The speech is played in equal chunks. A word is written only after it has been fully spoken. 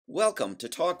Welcome to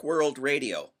Talk World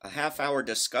Radio, a half-hour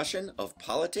discussion of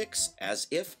politics as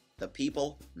if the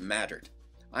people mattered.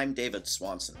 I'm David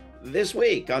Swanson. This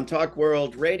week on Talk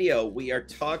World Radio, we are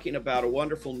talking about a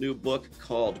wonderful new book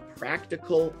called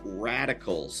Practical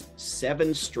Radicals: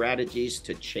 7 Strategies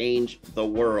to Change the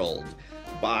World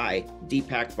by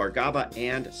Deepak Bhargava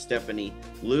and Stephanie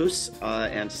Luce.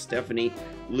 And Stephanie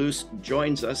Luce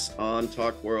joins us on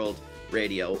Talk World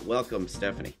Radio. Welcome,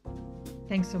 Stephanie.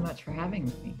 Thanks so much for having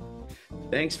me.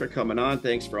 Thanks for coming on.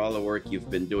 Thanks for all the work you've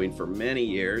been doing for many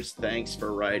years. Thanks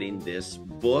for writing this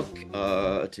book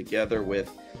together with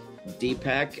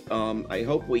Deepak. I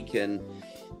hope we can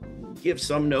give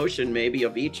some notion maybe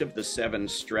of each of the 7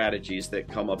 strategies that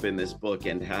come up in this book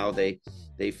and how they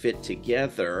fit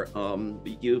together.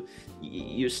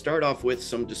 You start off with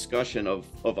some discussion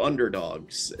of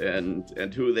underdogs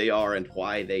and who they are and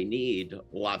why they need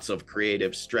lots of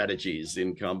creative strategies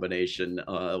in combination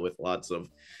with lots of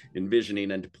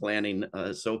envisioning and planning.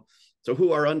 So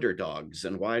who are underdogs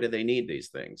and why do they need these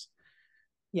things?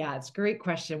 Yeah, it's a great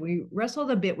question. We wrestled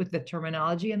a bit with the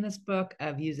terminology in this book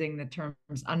of using the terms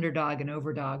underdog and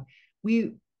overdog.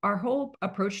 Our whole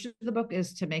approach to the book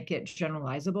is to make it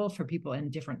generalizable for people in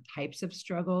different types of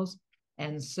struggles.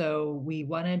 And so we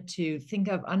wanted to think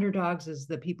of underdogs as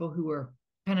the people who are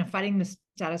kind of fighting the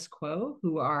status quo,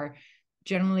 who are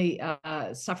generally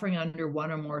suffering under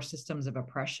one or more systems of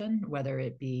oppression, whether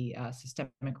it be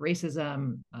systemic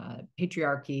racism,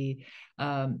 patriarchy,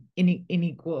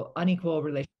 unequal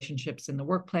relationships in the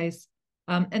workplace.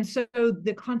 And so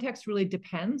the context really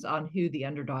depends on who the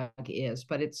underdog is,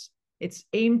 but it's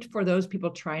aimed for those people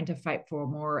trying to fight for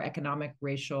more economic,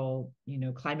 racial,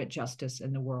 climate justice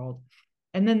in the world.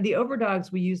 And then the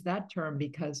overdogs, we use that term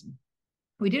because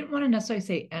we didn't want to necessarily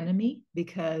say enemy,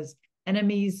 because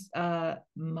enemies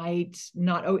might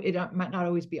not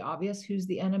always be obvious who's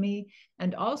the enemy.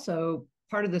 And also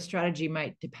part of the strategy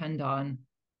might depend on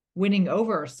winning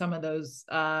over some of those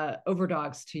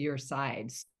overdogs to your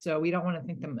side. So we don't want to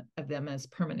think of them as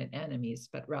permanent enemies,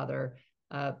 but rather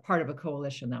part of a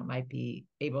coalition that might be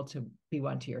able to be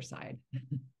one to your side.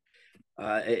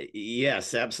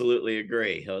 Yes, absolutely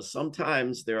agree.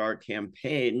 Sometimes there are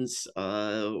campaigns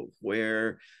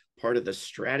where part of the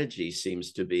strategy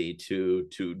seems to be to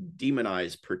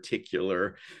demonize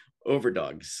particular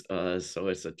overdogs. So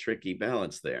it's a tricky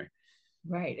balance there.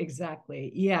 Right,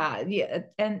 exactly. Yeah.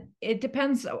 And it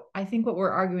depends. I think what we're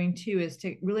arguing too is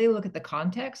to really look at the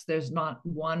context. There's not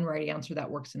one right answer that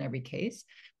works in every case,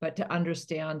 but to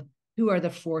understand who are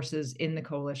the forces in the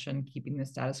coalition keeping the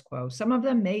status quo. Some of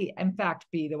them may, in fact,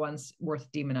 be the ones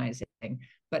worth demonizing,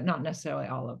 but not necessarily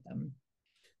all of them.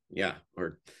 Yeah,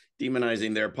 or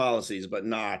demonizing their policies, but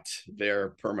not their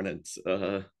permanent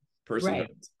personhood.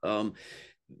 Right.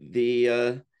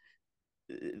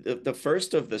 The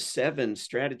first of the 7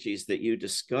 strategies that you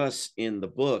discuss in the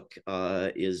book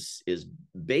is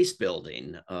base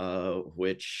building,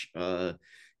 which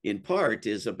in part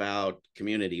is about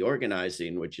community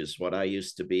organizing, which is what I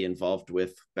used to be involved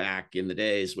with back in the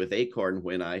days with Acorn,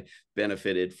 when I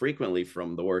benefited frequently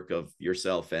from the work of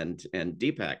yourself and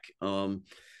Deepak.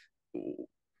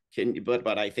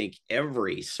 But I think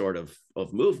every sort of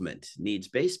movement needs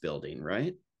base building,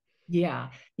 right? Yeah.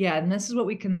 And this is what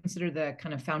we consider the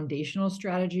kind of foundational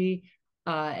strategy.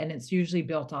 And it's usually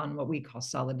built on what we call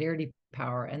solidarity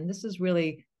power. And this is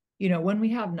really, when we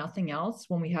have nothing else,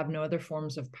 when we have no other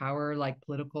forms of power, like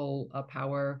political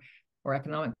power or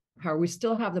economic power, we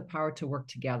still have the power to work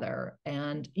together.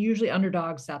 And usually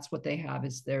underdogs, that's what they have,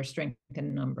 is their strength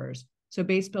in numbers. So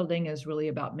base building is really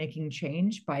about making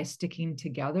change by sticking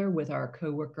together with our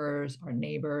coworkers, our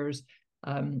neighbors,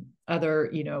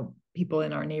 other, people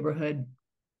in our neighborhood,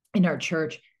 in our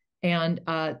church. And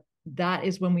that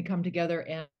is when we come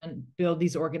together and build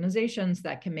these organizations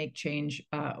that can make change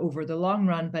over the long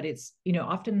run. But it's,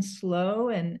 often slow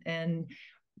and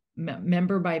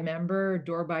member by member,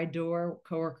 door by door,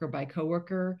 coworker by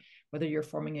coworker, whether you're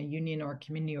forming a union or a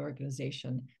community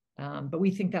organization. But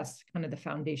we think that's kind of the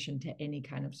foundation to any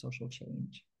kind of social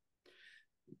change.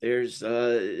 There's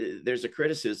a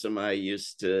criticism I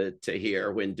used to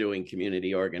hear when doing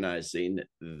community organizing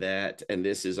that, and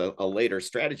this is a later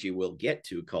strategy we'll get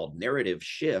to, called narrative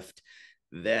shift,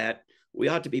 that we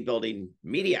ought to be building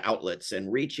media outlets and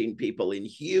reaching people in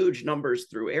huge numbers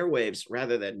through airwaves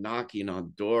rather than knocking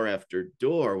on door after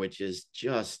door, which is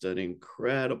just an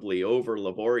incredibly over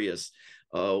laborious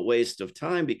waste of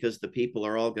time, because the people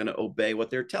are all going to obey what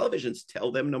their televisions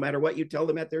tell them, no matter what you tell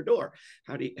them at their door.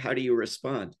 How do you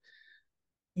respond?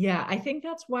 Yeah, I think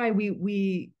that's why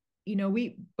we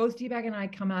both Deepak and I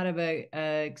come out of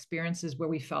experiences where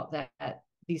we felt that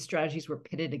these strategies were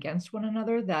pitted against one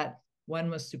another, that one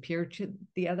was superior to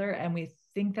the other. And we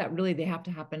think that really they have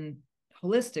to happen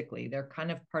holistically. They're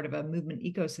kind of part of a movement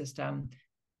ecosystem.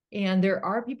 And there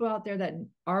are people out there that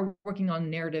are working on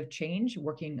narrative change,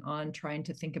 working on trying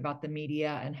to think about the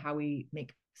media and how we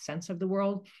make sense of the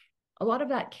world. A lot of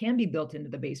that can be built into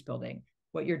the base building.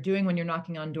 What you're doing when you're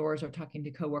knocking on doors or talking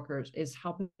to coworkers is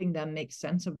helping them make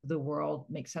sense of the world,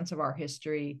 make sense of our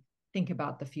history, think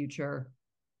about the future.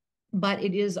 But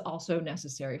it is also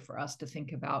necessary for us to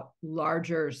think about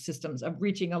larger systems of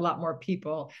reaching a lot more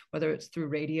people, whether it's through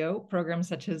radio programs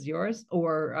such as yours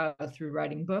or through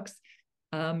writing books,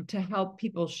 to help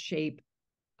people shape,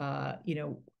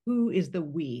 who is the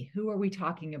we? Who are we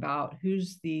talking about?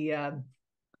 Who's the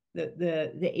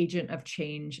agent of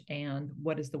change, and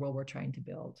what is the world we're trying to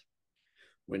build?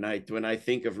 When I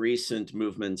think of recent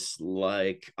movements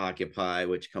like Occupy,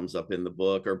 which comes up in the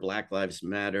book, or Black Lives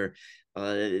Matter,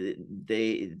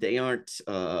 they aren't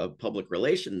public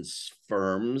relations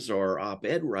firms or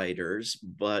op-ed writers,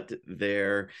 but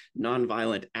they're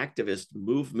nonviolent activist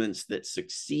movements that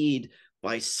succeed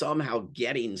by somehow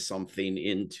getting something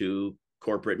into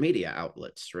corporate media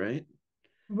outlets, right?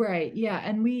 Right. Yeah.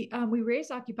 And we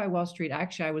raised Occupy Wall Street.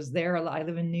 Actually, I was there. I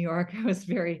live in New York. I was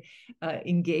very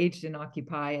engaged in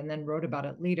Occupy, and then wrote about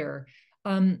it later.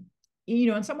 Um,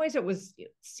 in some ways, it was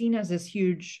seen as this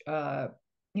huge.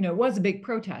 It was a big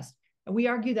protest. We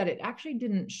argue that it actually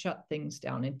didn't shut things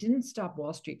down. It didn't stop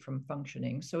Wall Street from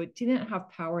functioning. So it didn't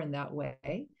have power in that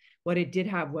way. What it did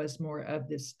have was more of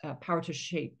this power to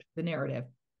shape the narrative,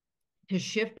 to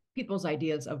shift people's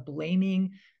ideas of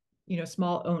blaming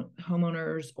small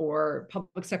homeowners or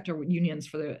public sector unions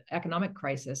for the economic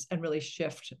crisis, and really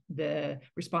shift the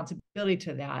responsibility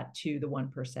to that to the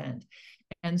 1%.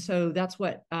 And so that's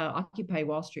what Occupy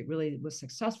Wall Street really was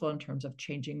successful in terms of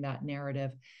changing that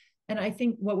narrative. And I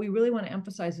think what we really want to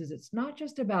emphasize is it's not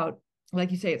just about,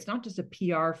 like you say, it's not just a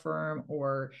PR firm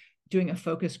or doing a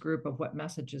focus group of what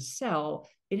messages sell.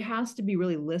 It has to be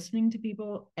really listening to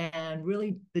people and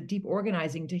really the deep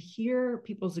organizing to hear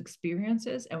people's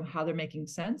experiences and how they're making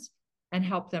sense, and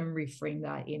help them reframe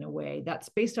that in a way that's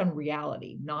based on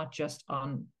reality, not just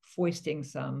on foisting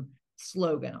some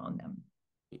slogan on them.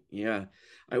 Yeah,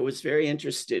 I was very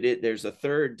interested in, there's a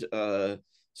third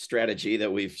strategy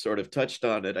that we've sort of touched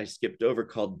on it. I skipped over,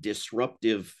 called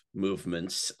disruptive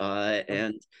movements.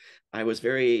 And I was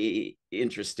very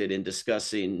interested in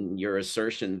discussing your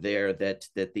assertion there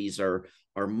that these are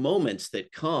moments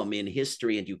that come in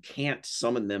history and you can't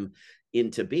summon them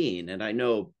into being. And I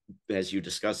know, as you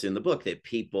discuss in the book, that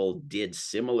people did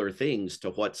similar things to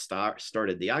what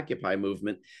started the Occupy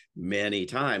movement many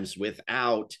times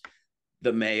without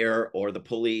the mayor or the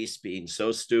police being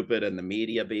so stupid and the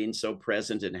media being so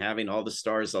present and having all the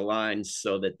stars aligned,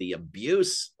 so that the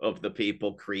abuse of the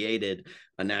people created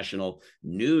a national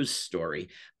news story.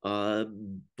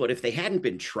 But if they hadn't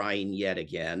been trying yet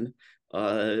again,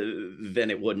 then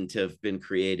it wouldn't have been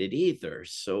created either.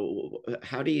 So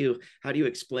how do you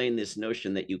explain this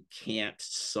notion that you can't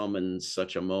summon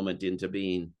such a moment into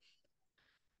being?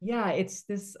 Yeah, it's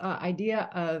this idea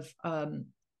of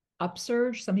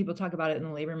upsurge. Some people talk about it in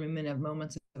the labor movement of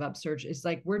moments of upsurge. It's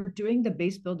like we're doing the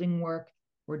base building work,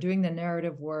 we're doing the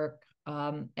narrative work,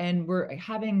 and we're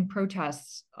having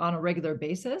protests on a regular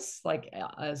basis, like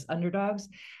as underdogs.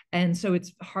 And so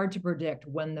it's hard to predict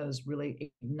when those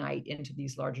really ignite into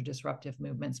these larger disruptive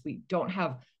movements. We don't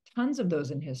have tons of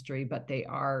those in history, but they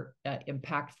are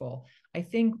impactful. I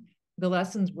think the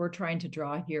lessons we're trying to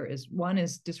draw here is, one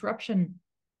is disruption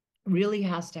really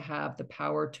has to have the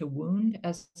power to wound,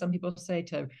 as some people say,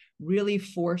 to really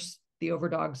force the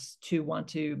overdogs to want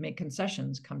to make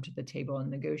concessions, come to the table and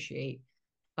negotiate.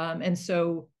 And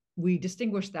so we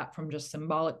distinguish that from just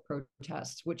symbolic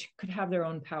protests, which could have their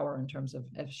own power in terms of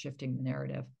shifting the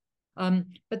narrative.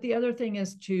 But the other thing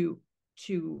is to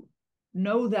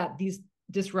know that these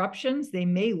disruptions, they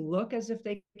may look as if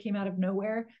they came out of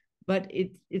nowhere, but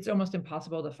it's almost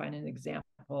impossible to find an example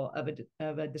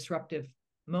of a disruptive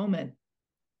moment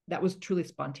that was truly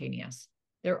spontaneous.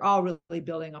 They're all really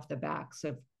building off the backs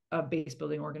of base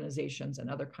building organizations and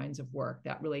other kinds of work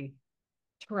that really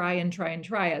try,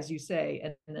 as you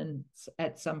say, and then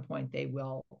at some point they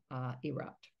will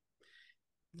erupt.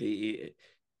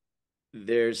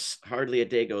 There's hardly a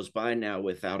day goes by now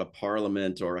without a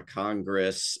parliament or a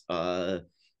Congress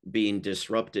being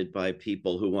disrupted by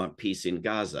people who want peace in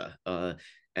Gaza.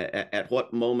 At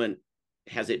what moment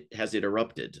has it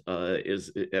erupted?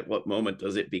 At what moment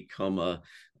does it become a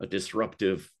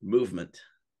disruptive movement?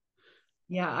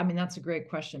 Yeah, I mean, that's a great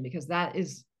question, because that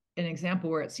is an example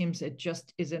where it seems it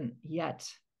just isn't yet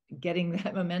getting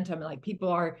that momentum. Like people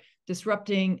are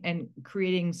disrupting and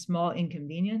creating small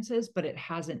inconveniences, but it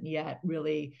hasn't yet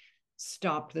really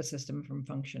stopped the system from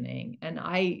functioning. And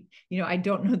I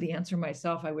don't know the answer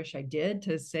myself. I wish I did,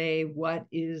 to say what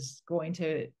is going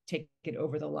to take it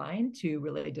over the line to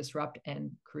really disrupt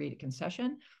and create a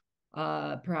concession.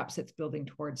 Perhaps it's building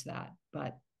towards that,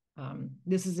 but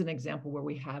this is an example where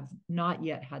we have not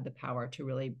yet had the power to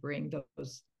really bring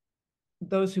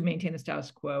those who maintain the status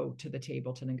quo to the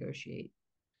table to negotiate.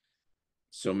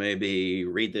 So maybe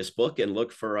read this book and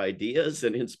look for ideas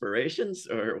and inspirations,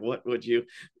 or what would you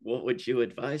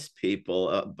advise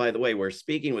people? By the way, we're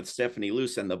speaking with Stephanie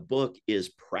Luce, and the book is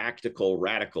Practical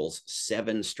Radicals: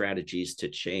 7 Strategies to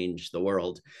Change the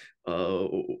World.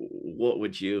 What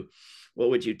would you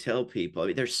tell people? I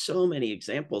mean, there's so many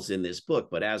examples in this book,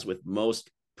 but as with most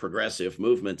progressive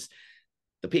movements,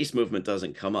 the peace movement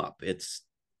doesn't come up. It's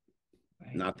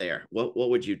not there. What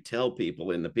would you tell people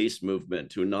in the peace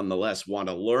movement who nonetheless want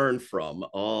to learn from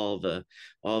all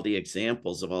the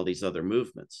examples of all these other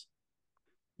movements?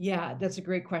 Yeah, that's a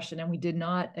great question, and we did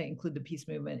not include the peace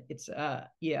movement. It's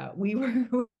yeah, we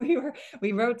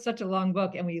wrote such a long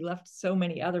book, and we left so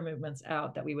many other movements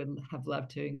out that we would have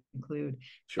loved to include.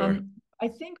 Sure. I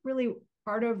think really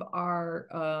part of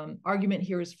our argument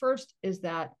here is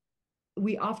that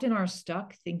we often are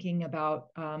stuck thinking about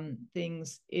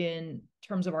things in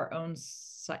terms of our own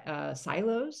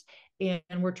silos.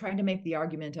 And we're trying to make the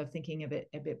argument of thinking of it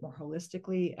a bit more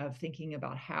holistically, of thinking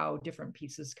about how different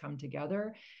pieces come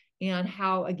together and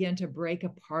how, again, to break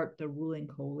apart the ruling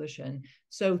coalition.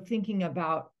 So thinking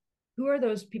about who are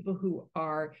those people who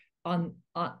are on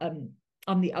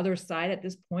the other side at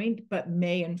this point, but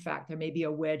in fact, there may be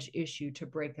a wedge issue to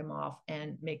break them off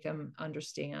and make them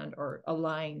understand or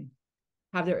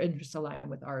have their interests align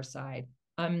with our side.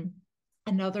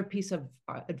 Another piece of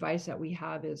advice that we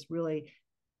have is really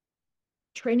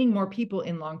training more people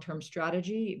in long-term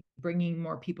strategy, bringing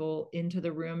more people into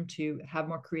the room to have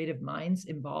more creative minds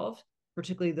involved,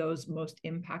 particularly those most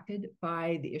impacted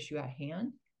by the issue at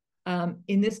hand.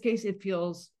 In this case, it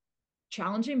feels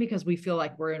challenging because we feel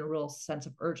like we're in a real sense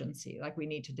of urgency, like we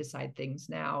need to decide things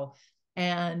now.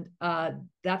 And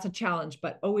that's a challenge,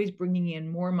 but always bringing in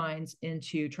more minds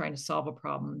into trying to solve a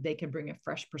problem. They can bring a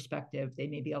fresh perspective. They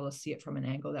may be able to see it from an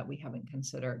angle that we haven't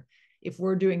considered. If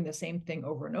we're doing the same thing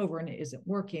over and over and it isn't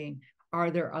working, are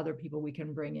there other people we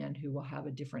can bring in who will have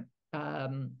a different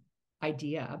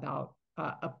idea about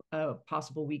a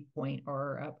possible weak point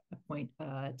or a point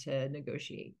to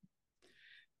negotiate?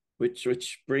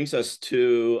 Which brings us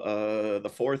to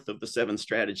the fourth of the 7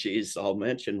 strategies I'll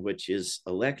mention, which is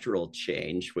electoral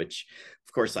change, which,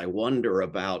 of course, I wonder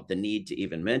about the need to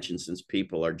even mention, since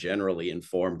people are generally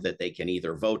informed that they can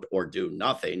either vote or do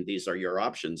nothing. These are your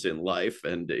options in life,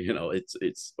 and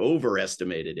it's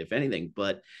overestimated, if anything,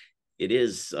 but it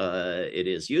is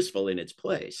useful in its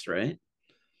place, right?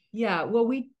 Yeah, well,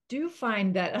 we do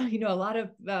find that a lot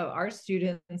of our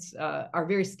students are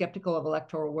very skeptical of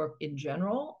electoral work in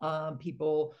general.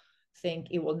 People think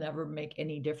it will never make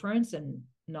any difference and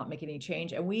not make any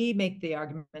change. And we make the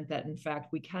argument that, in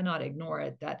fact, we cannot ignore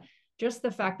it, that just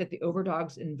the fact that the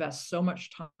overdogs invest so much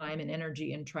time and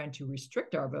energy in trying to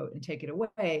restrict our vote and take it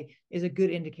away is a good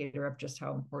indicator of just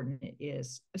how important it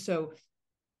is. So,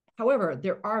 however,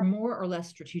 there are more or less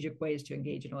strategic ways to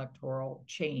engage in electoral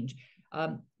change.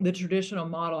 The traditional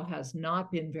model has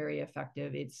not been very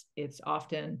effective. It's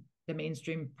often the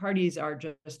mainstream parties are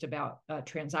just about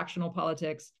transactional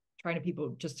politics, trying to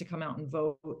people just to come out and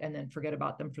vote and then forget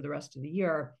about them for the rest of the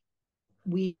year.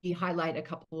 We highlight a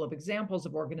couple of examples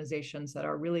of organizations that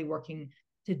are really working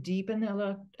to deepen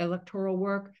the electoral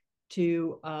work,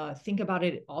 to think about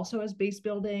it also as base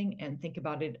building, and think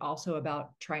about it also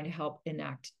about trying to help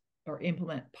enact or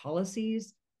implement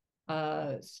policies.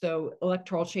 So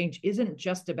electoral change isn't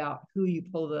just about who you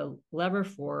pull the lever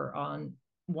for on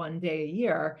one day a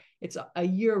year. It's a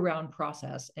year-round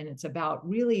process, and it's about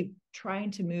really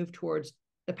trying to move towards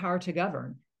the power to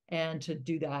govern and to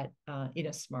do that in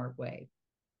a smart way.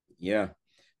 Yeah.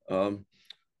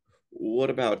 What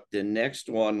about the next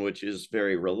one, which is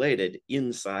very related,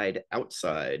 inside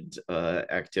outside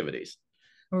activities?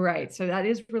 Right. So that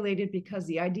is related, because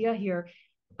the idea here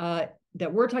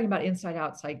that we're talking about inside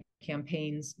outside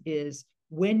campaigns is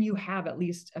when you have at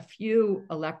least a few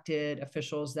elected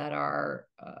officials that are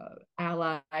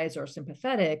allies or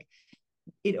sympathetic,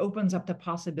 it opens up the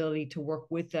possibility to work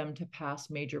with them to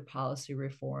pass major policy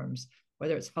reforms,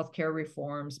 whether it's healthcare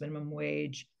reforms, minimum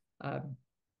wage,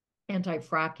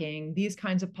 anti-fracking, these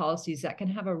kinds of policies that can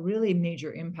have a really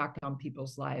major impact on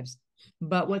people's lives.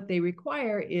 But what they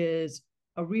require is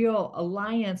a real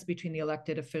alliance between the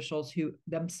elected officials who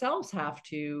themselves have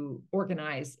to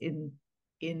organize in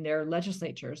their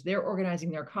legislatures. They're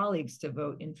organizing their colleagues to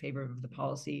vote in favor of the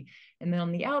policy. And then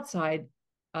on the outside,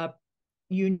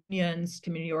 unions,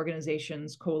 community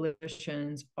organizations,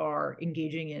 coalitions are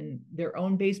engaging in their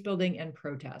own base building and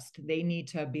protest. They need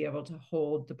to be able to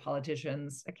hold the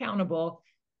politicians accountable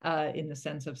in the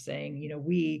sense of saying,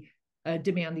 we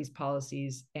demand these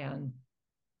policies and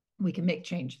we can make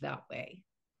change that way.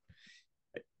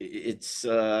 It's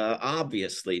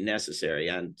obviously necessary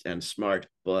and smart,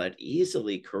 but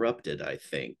easily corrupted, I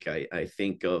think. I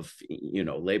think of,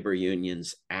 labor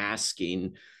unions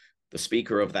asking the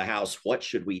Speaker of the House, what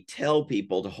should we tell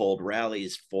people to hold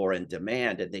rallies for and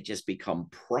demand? And they just become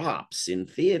props in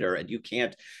theater. And you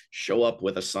can't show up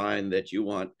with a sign that you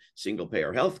want single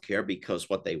payer health care, because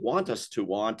what they want us to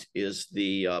want is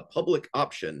the public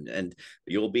option. And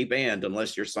you'll be banned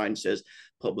unless your sign says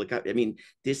public. I mean,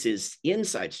 this is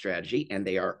inside strategy and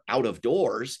they are out of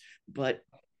doors, but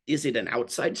is it an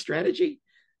outside strategy?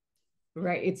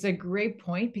 Right. It's a great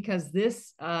point, because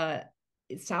this,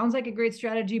 it sounds like a great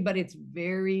strategy, but it's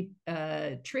very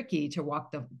tricky to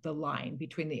walk the line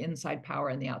between the inside power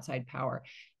and the outside power.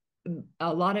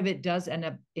 A lot of it does end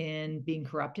up in being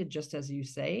corrupted, just as you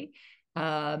say.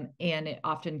 And it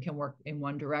often can work in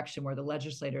one direction, where the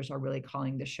legislators are really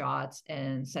calling the shots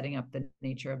and setting up the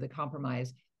nature of the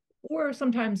compromise. Or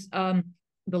sometimes the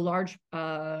large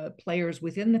players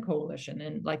within the coalition,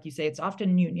 and like you say, it's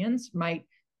often unions, might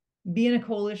be in a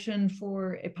coalition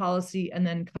for a policy and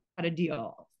then cut a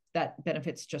deal that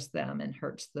benefits just them and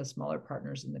hurts the smaller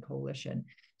partners in the coalition.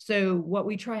 So what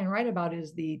we try and write about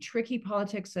is the tricky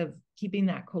politics of keeping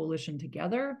that coalition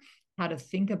together, how to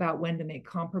think about when to make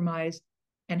compromise,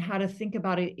 and how to think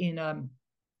about it in a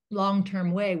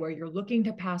long-term way where you're looking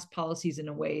to pass policies in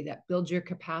a way that builds your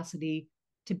capacity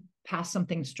to pass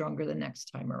something stronger the next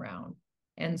time around.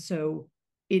 And so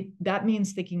that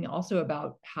means thinking also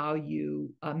about how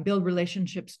you build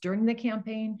relationships during the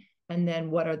campaign, and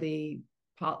then what are the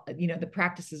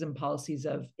practices and policies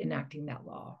of enacting that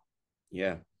law.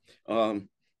 Yeah.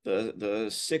 The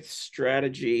sixth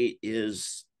strategy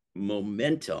is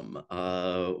momentum,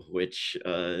 which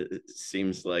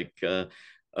seems like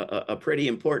a pretty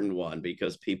important one,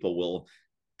 because people will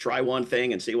try one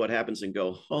thing and see what happens and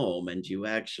go home. And you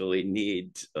actually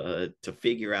need to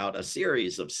figure out a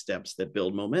series of steps that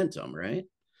build momentum, right?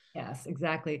 Yes,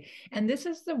 exactly. And this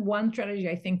is the one strategy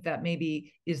I think that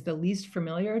maybe is the least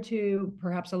familiar to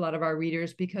perhaps a lot of our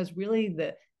readers, because really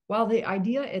while the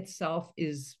idea itself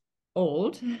is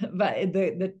old, but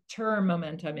the term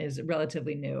momentum is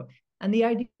relatively new. And the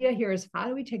idea here is, how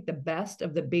do we take the best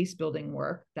of the base building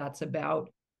work that's about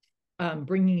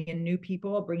bringing in new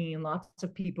people, bringing in lots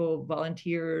of people,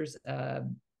 volunteers,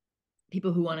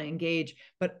 people who want to engage,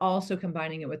 but also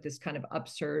combining it with this kind of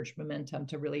upsurge momentum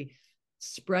to really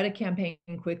spread a campaign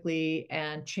quickly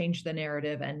and change the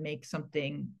narrative and make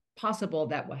something possible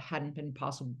that hadn't been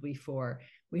possible before.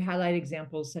 We highlight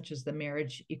examples such as the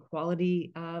marriage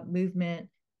equality movement,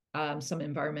 some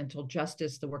environmental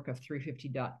justice, the work of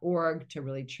 350.org to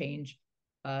really change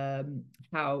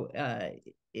how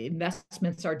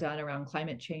investments are done around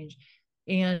climate change.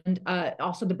 And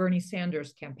also the Bernie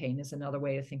Sanders campaign is another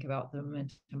way to think about the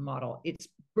momentum model. It's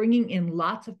bringing in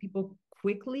lots of people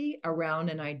quickly around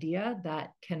an idea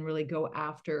that can really go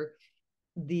after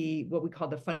what we call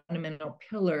the fundamental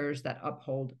pillars that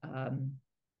uphold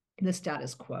the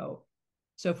status quo.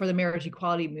 So for the marriage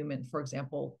equality movement, for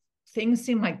example, things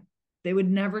seem like they would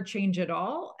never change at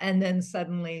all. And then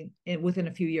suddenly, within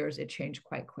a few years, it changed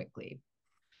quite quickly.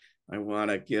 I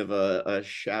want to give a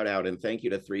shout out and thank you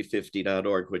to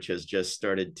 350.org, which has just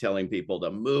started telling people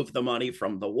to move the money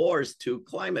from the wars to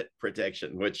climate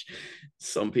protection, which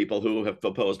some people who have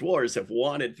opposed wars have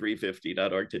wanted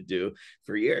 350.org to do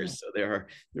for years. So there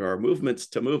are movements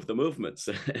to move the movements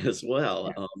as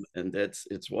well. And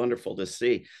it's wonderful to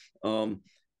see.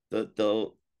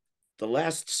 The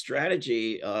last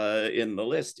strategy in the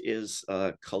list is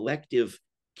collective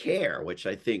care, which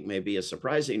I think may be a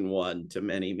surprising one to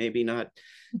many, maybe not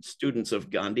students of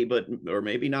Gandhi, or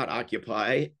maybe not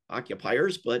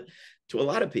occupiers, but to a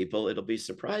lot of people, it'll be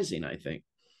surprising, I think.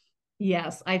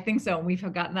 Yes, I think so. We've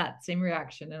gotten that same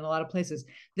reaction in a lot of places.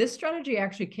 This strategy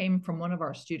actually came from one of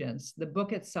our students. The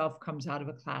book itself comes out of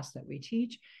a class that we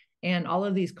teach. And all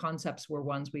of these concepts were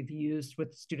ones we've used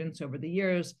with students over the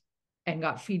years and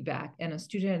got feedback. And a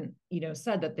student,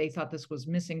 said that they thought this was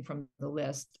missing from the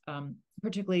list,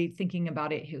 particularly thinking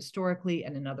about it historically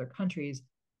and in other countries.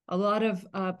 A lot of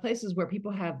places where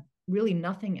people have really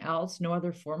nothing else, no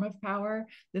other form of power,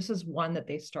 this is one that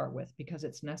they start with because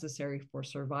it's necessary for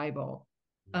survival.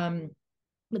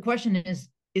 The question is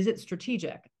it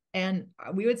strategic? And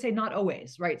we would say not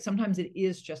always, right? Sometimes it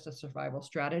is just a survival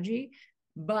strategy,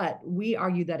 but we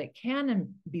argue that it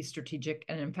can be strategic,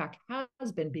 and in fact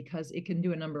has been, because it can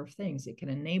do a number of things. It can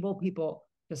enable people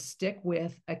to stick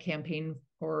with a campaign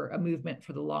or a movement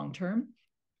for the long term.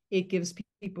 It gives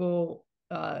people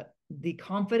the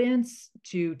confidence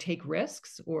to take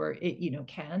risks, or it,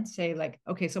 can say like,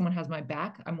 okay, someone has my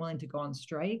back, I'm willing to go on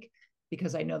strike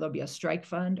because I know there'll be a strike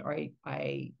fund, or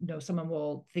I know someone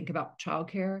will think about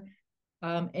childcare.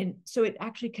 And so it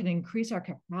actually can increase our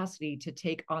capacity to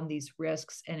take on these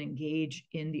risks and engage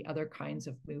in the other kinds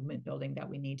of movement building that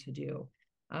we need to do.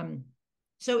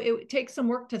 So it takes some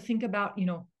work to think about,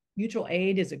 mutual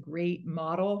aid is a great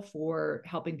model for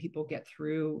helping people get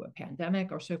through a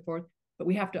pandemic or so forth. But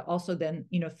we have to also then,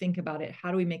 think about it. How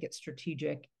do we make it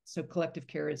strategic? So collective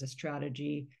care is a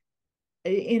strategy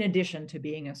in addition to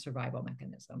being a survival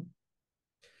mechanism.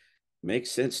 Makes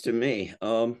sense to me.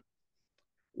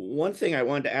 One thing I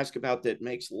wanted to ask about that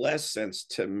makes less sense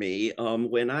to me,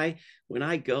 when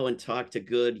I go and talk to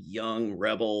good young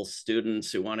rebel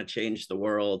students who want to change the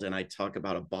world, and I talk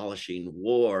about abolishing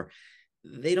war,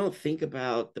 they don't think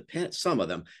about some of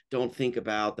them don't think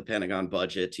about the Pentagon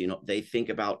budget. They think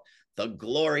about the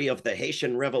glory of the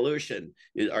Haitian Revolution.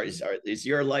 Is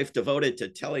your life devoted to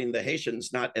telling the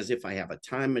Haitians, not as if I have a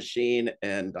time machine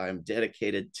and I'm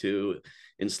dedicated to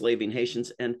enslaving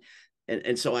Haitians?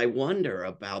 And so I wonder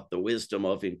about the wisdom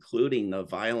of including the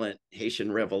violent Haitian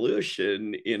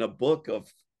Revolution in a book of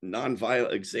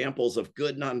nonviolent examples of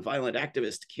good nonviolent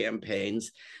activist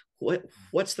campaigns.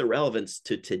 What's the relevance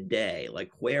to today? Like,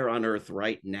 where on earth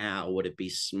right now would it be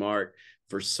smart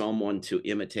for someone to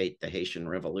imitate the Haitian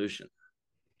Revolution?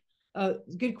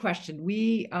 Good question.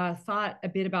 We thought a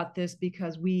bit about this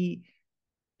because we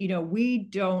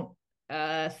don't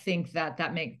think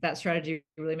that strategy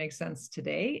really makes sense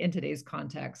today in today's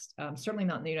context. Certainly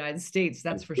not in the United States,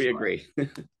 that's for we sure. Agree.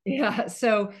 Yeah.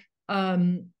 So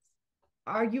putting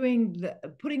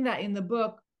that in the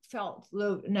book felt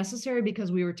necessary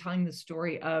because we were telling the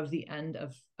story of the end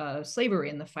of slavery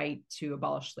and the fight to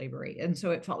abolish slavery. And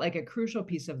so it felt like a crucial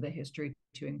piece of the history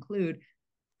to include.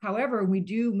 However, we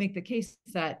do make the case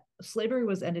that slavery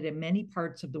was ended in many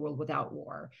parts of the world without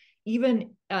war.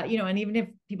 Even, and even if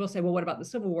people say, well, what about the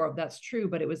Civil War? That's true,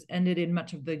 but it was ended in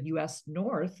much of the US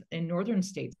in northern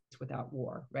states without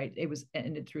war, right? It was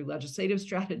ended through legislative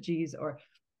strategies or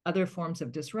other forms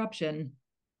of disruption.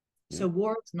 So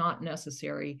war is not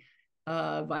necessary.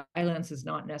 Violence is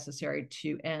not necessary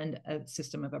to end a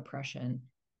system of oppression.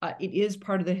 It is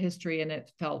part of the history, and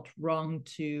it felt wrong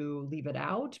to leave it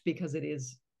out because it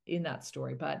is in that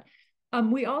story. But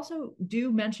we also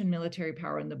do mention military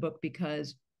power in the book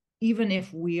because even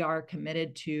if we are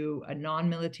committed to a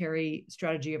non-military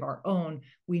strategy of our own,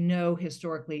 we know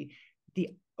historically the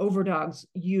overdogs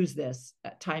use this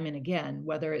time and again,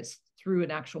 whether it's through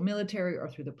an actual military or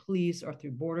through the police or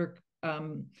through border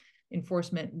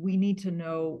enforcement. We need to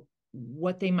know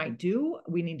what they might do.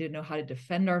 We need to know how to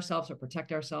defend ourselves or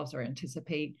protect ourselves or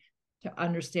anticipate, to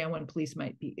understand when police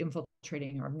might be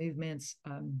infiltrating our movements,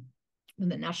 when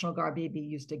the National Guard may be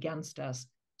used against us.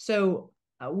 So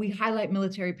we highlight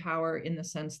military power in the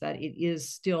sense that it is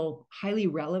still highly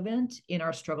relevant in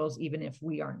our struggles, even if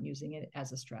we aren't using it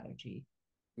as a strategy.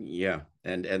 Yeah,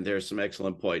 and there's some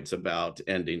excellent points about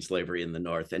ending slavery in the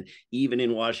North, and even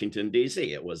in Washington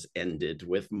D.C., it was ended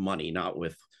with money, not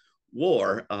with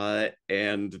war.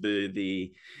 And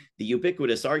the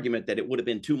ubiquitous argument that it would have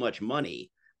been too much money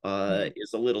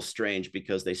is a little strange,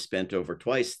 because they spent over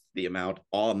twice the amount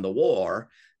on the war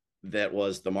that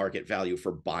was the market value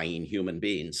for buying human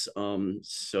beings.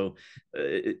 So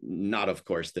not, of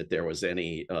course, that there was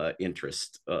any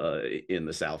interest in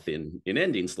the South in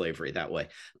ending slavery that way.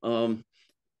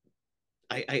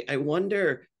 I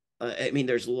wonder, I mean,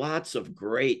 there's lots of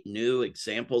great new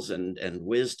examples and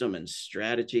wisdom and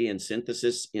strategy and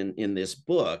synthesis in this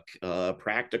book,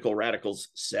 Practical Radicals,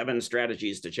 7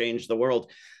 Strategies to Change the World.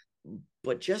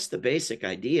 But just the basic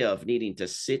idea of needing to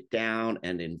sit down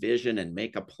and envision and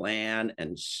make a plan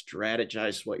and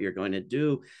strategize what you're going to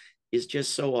do is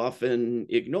just so often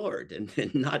ignored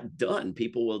and not done.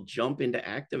 People will jump into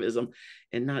activism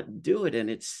and not do it. And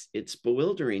it's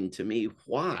bewildering to me.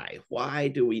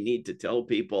 Why do we need to tell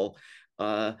people,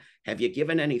 have you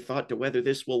given any thought to whether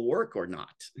this will work or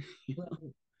not?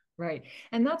 Right.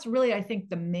 And that's really, I think,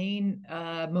 the main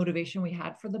motivation we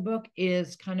had for the book,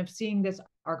 is kind of seeing this.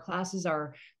 Our classes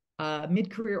are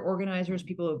mid-career organizers,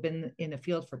 people who have been in the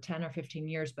field for 10 or 15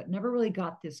 years, but never really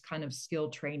got this kind of skill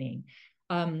training.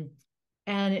 And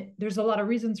there's a lot of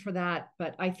reasons for that.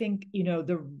 But I think,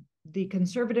 the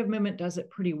conservative movement does it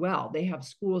pretty well. They have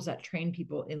schools that train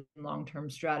people in long-term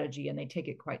strategy, and they take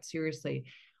it quite seriously.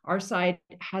 Our side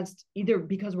has, either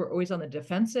because we're always on the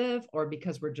defensive or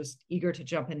because we're just eager to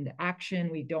jump into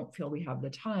action, we don't feel we have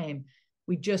the time.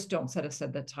 We just don't set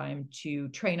aside the time to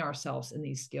train ourselves in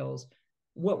these skills.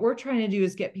 What we're trying to do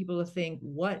is get people to think,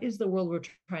 what is the world we're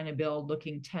trying to build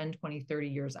looking 10, 20, 30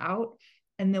 years out?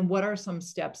 And then what are some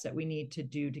steps that we need to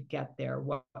do to get there?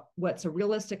 What's a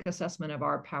realistic assessment of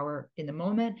our power in the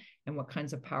moment? And what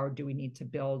kinds of power do we need to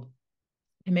build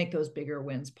to make those bigger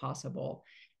wins possible?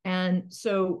 And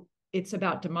so it's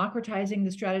about democratizing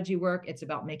the strategy work. It's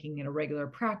about making it a regular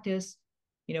practice.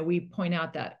 We point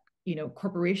out that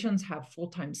corporations have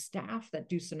full-time staff that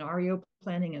do scenario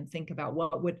planning and think about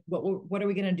what are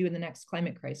we going to do in the next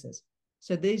climate crisis.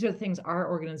 So these are the things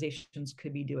our organizations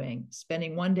could be doing: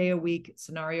 spending 1 day a week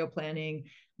scenario planning,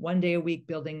 1 day a week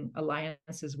building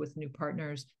alliances with new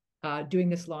partners, doing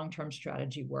this long-term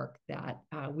strategy work that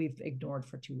we've ignored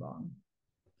for too long.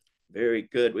 Very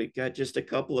good. We've got just a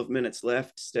couple of minutes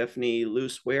left. Stephanie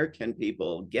Luce, where can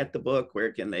people get the book?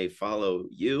 Where can they follow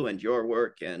you and your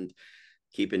work and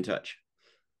keep in touch?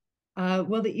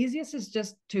 Well, the easiest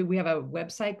is we have a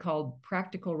website called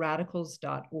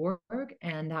practicalradicals.org,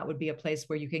 and that would be a place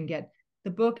where you can get the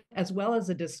book as well as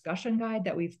a discussion guide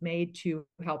that we've made to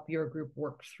help your group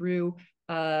work through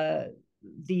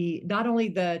not only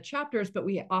the chapters, but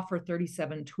we offer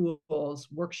 37 tools,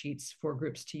 worksheets for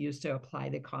groups to use to apply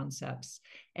the concepts.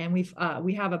 And we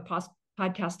have a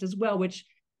podcast as well, which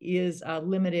is a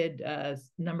limited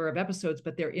number of episodes,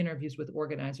 but they're interviews with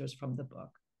organizers from the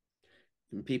book.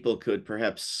 And people could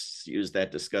perhaps use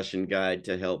that discussion guide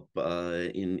to help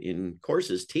in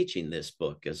courses teaching this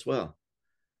book as well.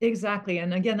 Exactly.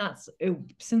 And again,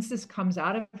 since this comes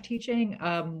out of teaching,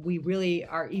 we really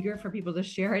are eager for people to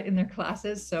share it in their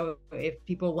classes. So if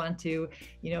people want to,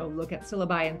 look at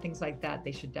syllabi and things like that,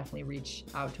 they should definitely reach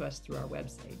out to us through our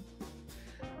website.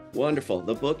 Wonderful.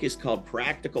 The book is called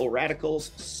Practical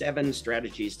Radicals: 7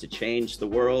 Strategies to Change the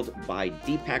World by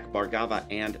Deepak Bhargava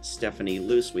and Stephanie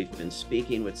Luce. We've been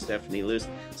speaking with Stephanie Luce.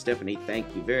 Stephanie, thank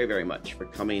you very, very much for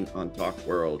coming on Talk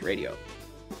World Radio.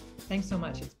 Thanks so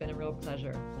much. It's been a real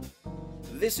pleasure.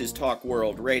 This is Talk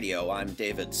World Radio. I'm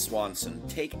David Swanson.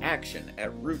 Take action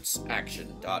at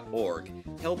rootsaction.org.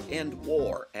 Help end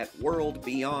war at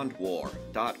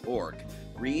worldbeyondwar.org.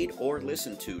 Read or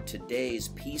listen to today's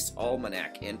Peace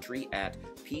Almanac entry at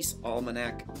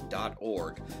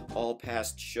peacealmanac.org. All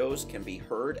past shows can be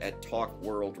heard at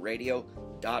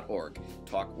talkworldradio.org.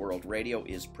 Talk World Radio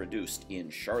is produced in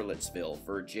Charlottesville,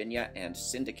 Virginia, and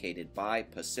syndicated by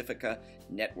Pacifica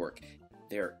Network.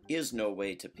 There is no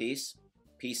way to peace.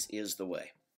 Peace is the way.